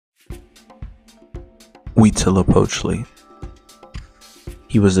Huitzilopochtli.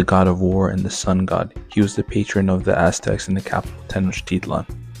 He was the god of war and the sun god. He was the patron of the Aztecs in the capital Tenochtitlan.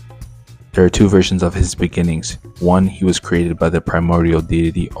 There are two versions of his beginnings. One, he was created by the primordial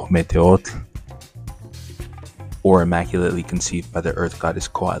deity Ometeotl, or immaculately conceived by the earth goddess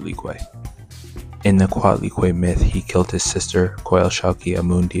Coatlicue. In the Coatlicue myth, he killed his sister Coilshauqui, a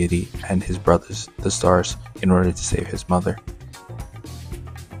moon deity, and his brothers, the stars, in order to save his mother.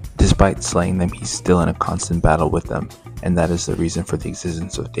 Despite slaying them, he's still in a constant battle with them, and that is the reason for the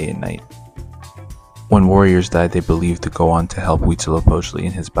existence of day and night. When warriors died, they believed to go on to help Huitzilopochtli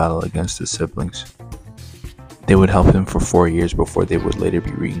in his battle against his siblings. They would help him for 4 years before they would later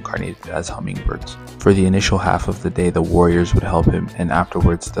be reincarnated as hummingbirds. For the initial half of the day, the warriors would help him, and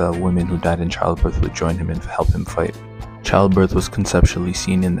afterwards the women who died in childbirth would join him and help him fight. Childbirth was conceptually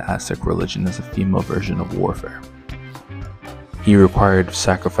seen in the Aztec religion as a female version of warfare. He required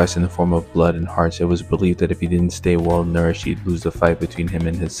sacrifice in the form of blood and hearts. It was believed that if he didn't stay well nourished, he'd lose the fight between him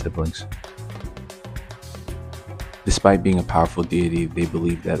and his siblings. Despite being a powerful deity, they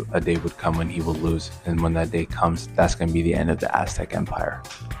believed that a day would come when he will lose, and when that day comes, that's going to be the end of the Aztec Empire,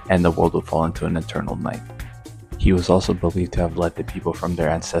 and the world will fall into an eternal night. He was also believed to have led the people from their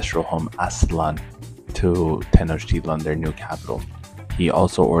ancestral home Aztlan to Tenochtitlan, their new capital. He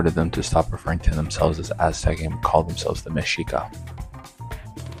also ordered them to stop referring to themselves as Aztec and call themselves the Mexica.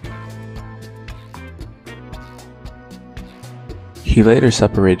 He later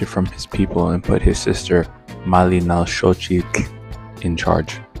separated from his people and put his sister Malinalxochitl in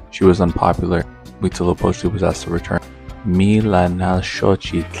charge. She was unpopular. Huitzilopochtli was asked to return.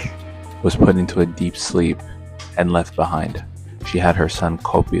 Malinalxochitl was put into a deep sleep and left behind. She had her son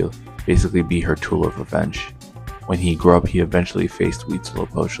Copil basically be her tool of revenge. When he grew up, he eventually faced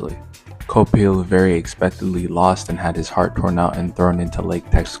Huitzilopochtli. Copil very expectedly lost and had his heart torn out and thrown into Lake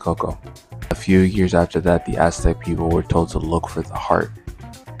Texcoco. A few years after that, the Aztec people were told to look for the heart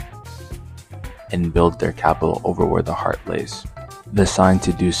and build their capital over where the heart lays. The sign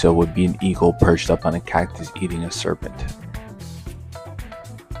to do so would be an eagle perched up on a cactus eating a serpent.